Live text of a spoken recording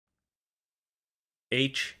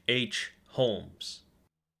H. Holmes.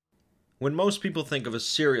 When most people think of a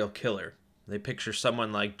serial killer, they picture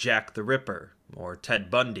someone like Jack the Ripper or Ted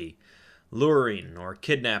Bundy, luring or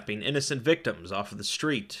kidnapping innocent victims off of the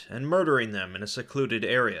street and murdering them in a secluded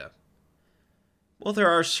area. While there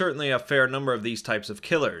are certainly a fair number of these types of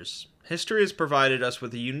killers, history has provided us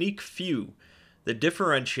with a unique few that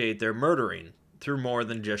differentiate their murdering through more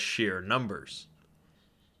than just sheer numbers.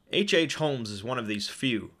 H. Holmes is one of these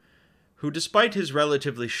few, who despite his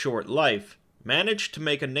relatively short life, managed to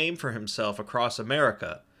make a name for himself across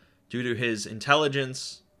America due to his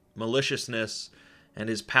intelligence, maliciousness, and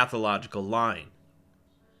his pathological lying.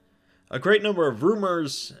 A great number of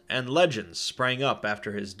rumors and legends sprang up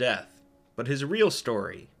after his death, but his real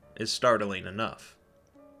story is startling enough.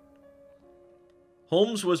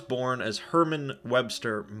 Holmes was born as Herman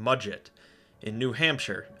Webster Mudgett in New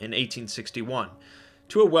Hampshire in 1861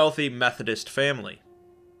 to a wealthy Methodist family.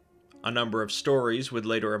 A number of stories would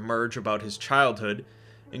later emerge about his childhood,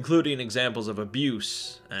 including examples of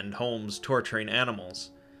abuse and Holmes torturing animals,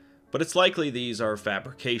 but it's likely these are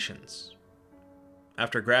fabrications.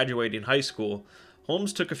 After graduating high school,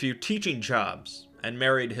 Holmes took a few teaching jobs and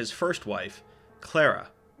married his first wife, Clara,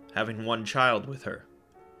 having one child with her.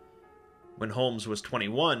 When Holmes was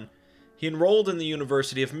 21, he enrolled in the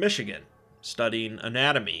University of Michigan, studying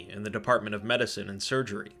anatomy in the Department of Medicine and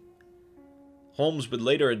Surgery. Holmes would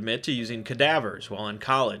later admit to using cadavers while in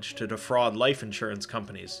college to defraud life insurance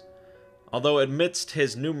companies. Although amidst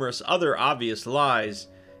his numerous other obvious lies,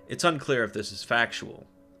 it's unclear if this is factual.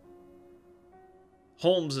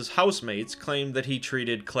 Holmes's housemates claimed that he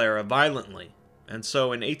treated Clara violently, and so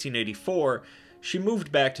in 1884, she moved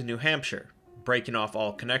back to New Hampshire, breaking off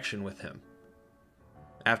all connection with him.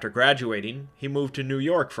 After graduating, he moved to New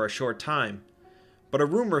York for a short time, but a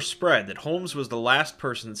rumor spread that Holmes was the last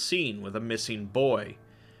person seen with a missing boy,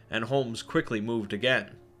 and Holmes quickly moved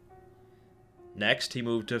again. Next, he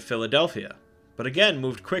moved to Philadelphia, but again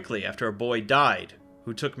moved quickly after a boy died,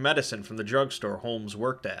 who took medicine from the drugstore Holmes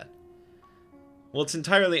worked at. While it's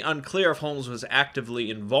entirely unclear if Holmes was actively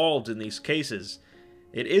involved in these cases,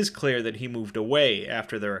 it is clear that he moved away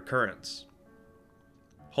after their occurrence.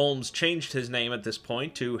 Holmes changed his name at this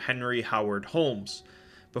point to Henry Howard Holmes,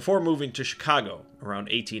 before moving to Chicago around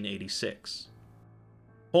 1886.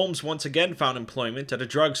 Holmes once again found employment at a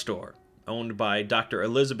drugstore, owned by Dr.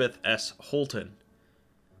 Elizabeth S. Holton.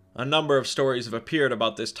 A number of stories have appeared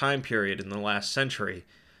about this time period in the last century,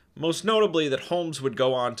 most notably that Holmes would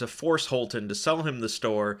go on to force Holton to sell him the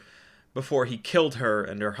store before he killed her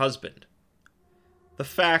and her husband. The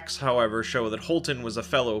facts, however, show that Holton was a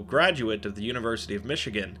fellow graduate of the University of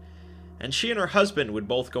Michigan, and she and her husband would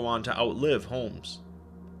both go on to outlive Holmes.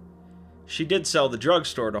 She did sell the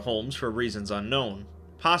drugstore to Holmes for reasons unknown,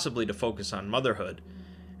 possibly to focus on motherhood,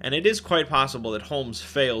 and it is quite possible that Holmes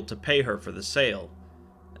failed to pay her for the sale,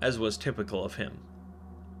 as was typical of him.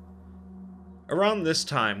 Around this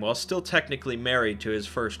time, while still technically married to his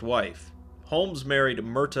first wife, Holmes married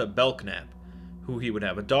Myrta Belknap, who he would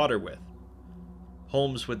have a daughter with.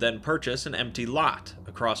 Holmes would then purchase an empty lot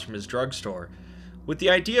across from his drugstore, with the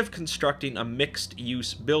idea of constructing a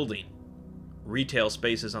mixed-use building, retail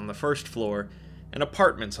spaces on the first floor, and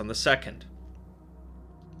apartments on the second.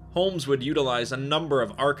 Holmes would utilize a number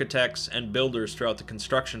of architects and builders throughout the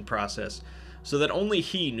construction process, so that only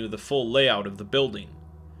he knew the full layout of the building.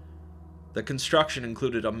 The construction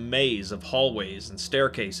included a maze of hallways and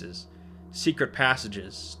staircases, secret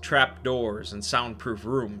passages, trap doors, and soundproof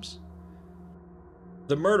rooms.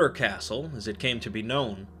 The murder castle, as it came to be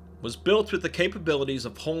known, was built with the capabilities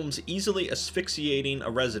of Holmes easily asphyxiating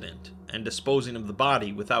a resident and disposing of the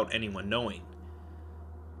body without anyone knowing.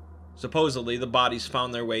 Supposedly, the bodies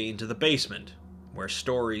found their way into the basement, where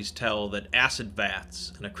stories tell that acid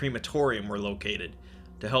vats and a crematorium were located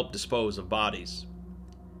to help dispose of bodies.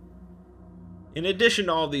 In addition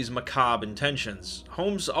to all these macabre intentions,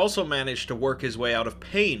 Holmes also managed to work his way out of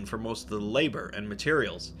paying for most of the labor and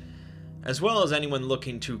materials, as well as anyone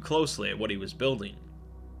looking too closely at what he was building.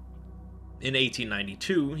 In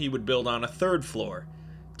 1892, he would build on a third floor,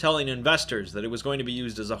 telling investors that it was going to be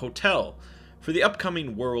used as a hotel for the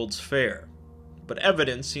upcoming World's Fair, but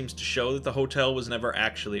evidence seems to show that the hotel was never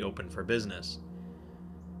actually open for business.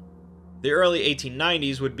 The early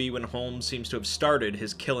 1890s would be when Holmes seems to have started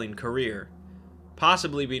his killing career,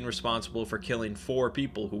 possibly being responsible for killing 4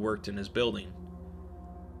 people who worked in his building.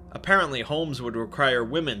 Apparently, Holmes would require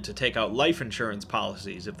women to take out life insurance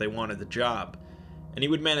policies if they wanted the job, and he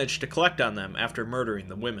would manage to collect on them after murdering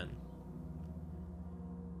the women.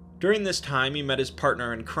 During this time, he met his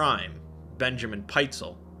partner in crime, Benjamin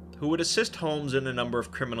Peitzel, who would assist Holmes in a number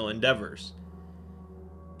of criminal endeavors.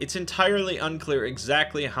 It's entirely unclear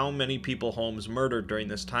exactly how many people Holmes murdered during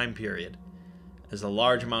this time period, as a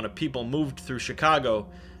large amount of people moved through Chicago,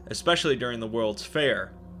 especially during the World's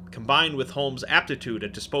Fair, combined with Holmes' aptitude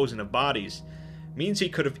at disposing of bodies, means he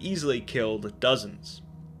could have easily killed dozens.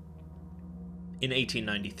 In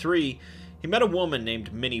 1893, he met a woman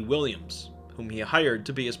named Minnie Williams, whom he hired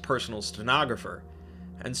to be his personal stenographer,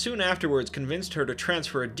 and soon afterwards convinced her to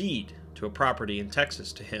transfer a deed to a property in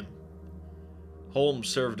Texas to him. Holmes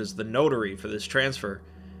served as the notary for this transfer,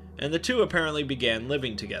 and the two apparently began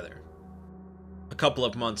living together. A couple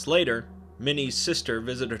of months later, Minnie's sister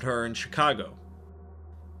visited her in Chicago.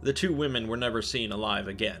 The two women were never seen alive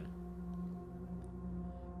again.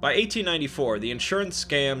 By 1894, the insurance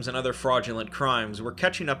scams and other fraudulent crimes were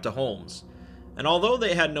catching up to Holmes, and although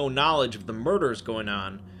they had no knowledge of the murders going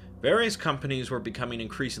on, various companies were becoming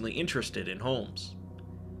increasingly interested in Holmes.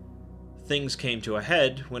 Things came to a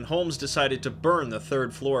head when Holmes decided to burn the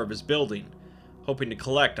third floor of his building, hoping to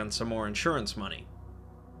collect on some more insurance money.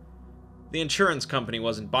 The insurance company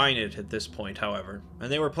wasn't buying it at this point, however, and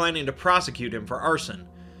they were planning to prosecute him for arson,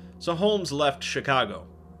 so Holmes left Chicago.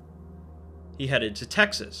 He headed to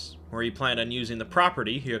Texas, where he planned on using the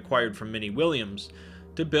property he acquired from Minnie Williams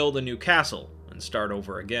to build a new castle and start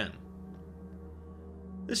over again.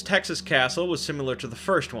 This Texas castle was similar to the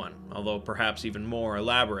first one, although perhaps even more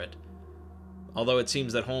elaborate. Although it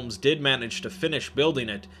seems that Holmes did manage to finish building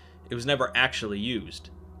it, it was never actually used.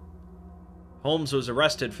 Holmes was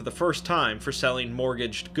arrested for the first time for selling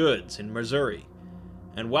mortgaged goods in Missouri,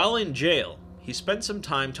 and while in jail, he spent some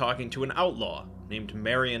time talking to an outlaw named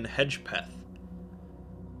Marion Hedgepeth.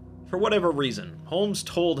 For whatever reason, Holmes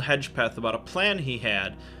told Hedgepeth about a plan he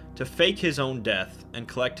had to fake his own death and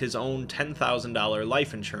collect his own $10,000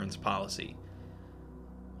 life insurance policy.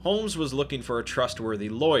 Holmes was looking for a trustworthy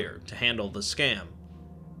lawyer to handle the scam,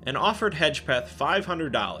 and offered Hedgepeth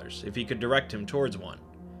 $500 if he could direct him towards one.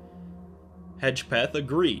 Hedgepeth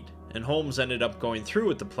agreed, and Holmes ended up going through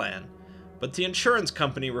with the plan, but the insurance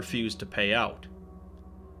company refused to pay out.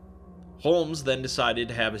 Holmes then decided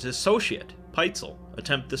to have his associate, Peitzel,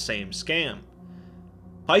 attempt the same scam.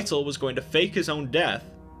 Peitzel was going to fake his own death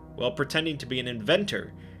while pretending to be an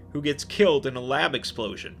inventor who gets killed in a lab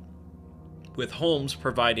explosion, with Holmes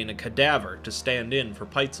providing a cadaver to stand in for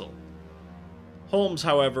Peitzel. Holmes,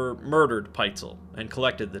 however, murdered Peitzel and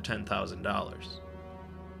collected the $10,000.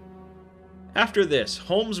 After this,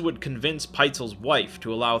 Holmes would convince Peitzel's wife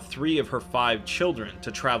to allow 3 of her 5 children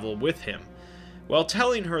to travel with him, while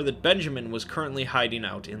telling her that Benjamin was currently hiding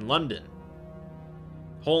out in London.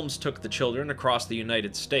 Holmes took the children across the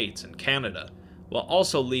United States and Canada, while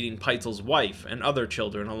also leading Peitzel's wife and other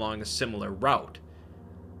children along a similar route.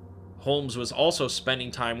 Holmes was also spending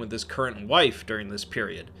time with his current wife during this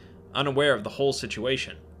period, unaware of the whole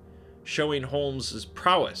situation, showing Holmes's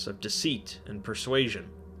prowess of deceit and persuasion.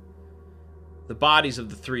 The bodies of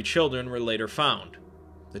the 3 children were later found,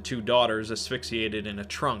 the 2 daughters asphyxiated in a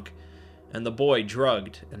trunk, and the boy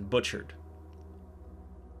drugged and butchered.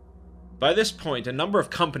 By this point, a number of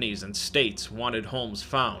companies and states wanted Holmes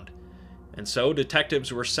found, and so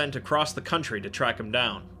detectives were sent across the country to track him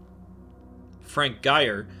down. Frank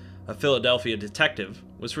Geyer, a Philadelphia detective,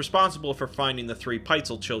 was responsible for finding the 3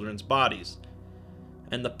 Peitzel children's bodies,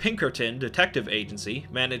 and the Pinkerton Detective Agency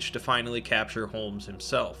managed to finally capture Holmes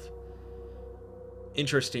himself.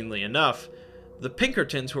 Interestingly enough, the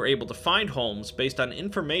Pinkertons were able to find Holmes based on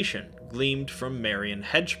information gleaned from Marion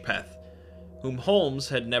Hedgepeth, whom Holmes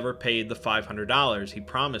had never paid the $500 he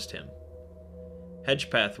promised him.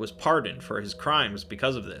 Hedgepeth was pardoned for his crimes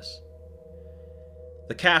because of this.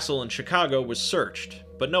 The castle in Chicago was searched,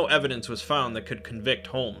 but no evidence was found that could convict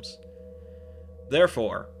Holmes.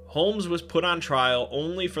 Therefore, Holmes was put on trial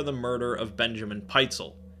only for the murder of Benjamin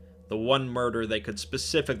Peitzel, the one murder they could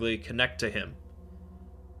specifically connect to him.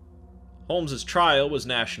 Holmes's trial was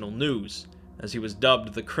national news, as he was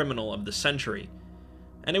dubbed the criminal of the century,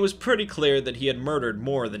 and it was pretty clear that he had murdered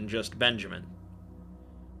more than just Benjamin.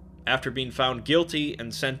 After being found guilty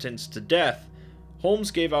and sentenced to death,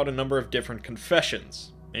 Holmes gave out a number of different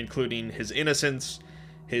confessions, including his innocence,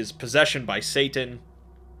 his possession by Satan,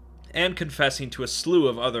 and confessing to a slew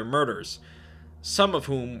of other murders, some of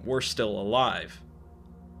whom were still alive.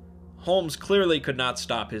 Holmes clearly could not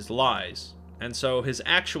stop his lies, and so his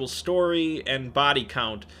actual story and body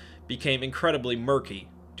count became incredibly murky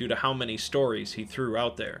due to how many stories he threw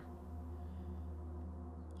out there.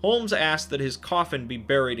 Holmes asked that his coffin be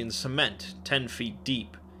buried in cement 10 feet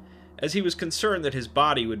deep, as he was concerned that his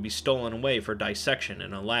body would be stolen away for dissection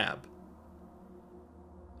in a lab.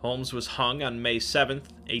 Holmes was hung on May 7,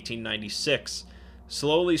 1896,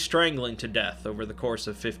 slowly strangling to death over the course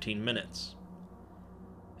of 15 minutes.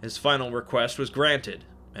 His final request was granted,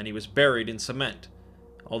 and he was buried in cement,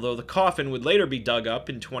 although the coffin would later be dug up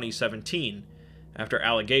in 2017, after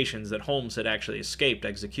allegations that Holmes had actually escaped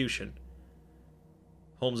execution.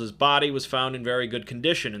 Holmes's body was found in very good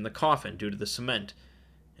condition in the coffin due to the cement,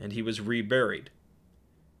 and he was reburied.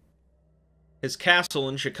 His castle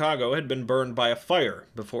in Chicago had been burned by a fire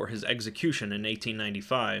before his execution in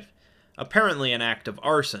 1895, apparently an act of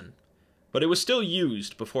arson, but it was still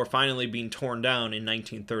used before finally being torn down in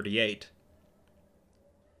 1938.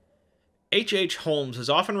 H. Holmes is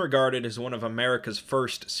often regarded as one of America's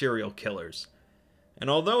first serial killers, and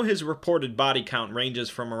although his reported body count ranges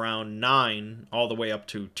from around 9 all the way up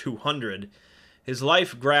to 200, his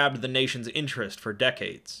life grabbed the nation's interest for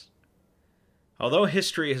decades. Although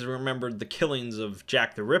history has remembered the killings of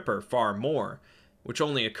Jack the Ripper far more, which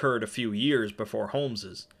only occurred a few years before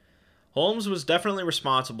Holmes's, Holmes was definitely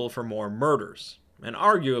responsible for more murders, and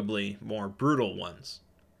arguably more brutal ones.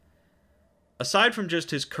 Aside from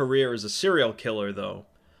just his career as a serial killer, though,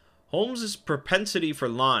 Holmes's propensity for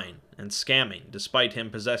lying and scamming, despite him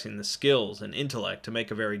possessing the skills and intellect to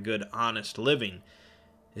make a very good, honest living,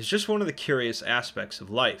 is just one of the curious aspects of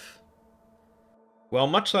life. Well,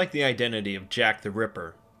 much like the identity of Jack the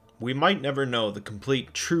Ripper, we might never know the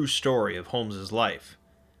complete true story of Holmes's life,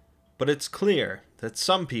 but it's clear that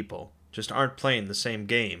some people just aren't playing the same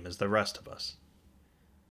game as the rest of us.